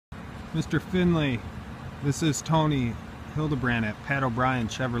Mr. Finley, this is Tony Hildebrand at Pat O'Brien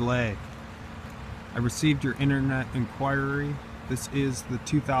Chevrolet. I received your internet inquiry. This is the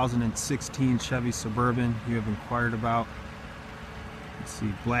 2016 Chevy Suburban you have inquired about. Let's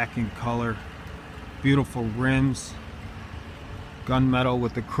see, black in color, beautiful rims, gunmetal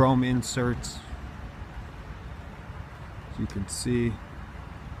with the chrome inserts. As you can see,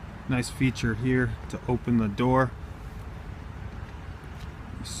 nice feature here to open the door.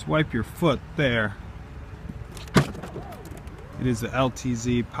 You swipe your foot there. It is the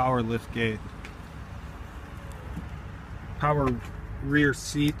LTZ power liftgate. Power rear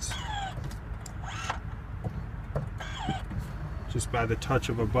seats, just by the touch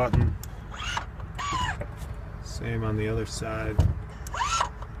of a button. Same on the other side.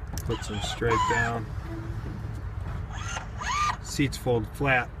 Puts them straight down. Seats fold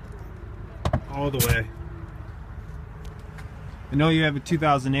flat all the way. I know you have a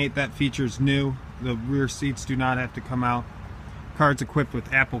 2008, that feature's new. The rear seats do not have to come out. Car's equipped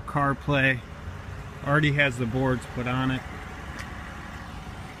with Apple CarPlay. Already has the boards put on it.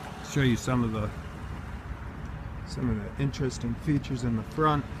 Show you some of the interesting features in the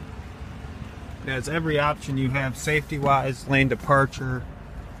front. It has every option you have safety wise: lane departure,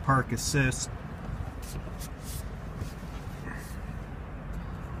 park assist,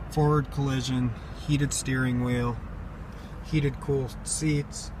 forward collision, heated steering wheel, heated cooled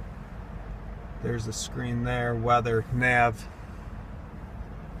seats. There's a screen there, weather, nav,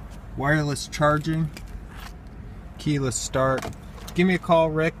 wireless charging, keyless start. Give me a call,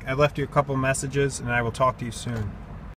 Rick. I left you a couple messages and I will talk to you soon.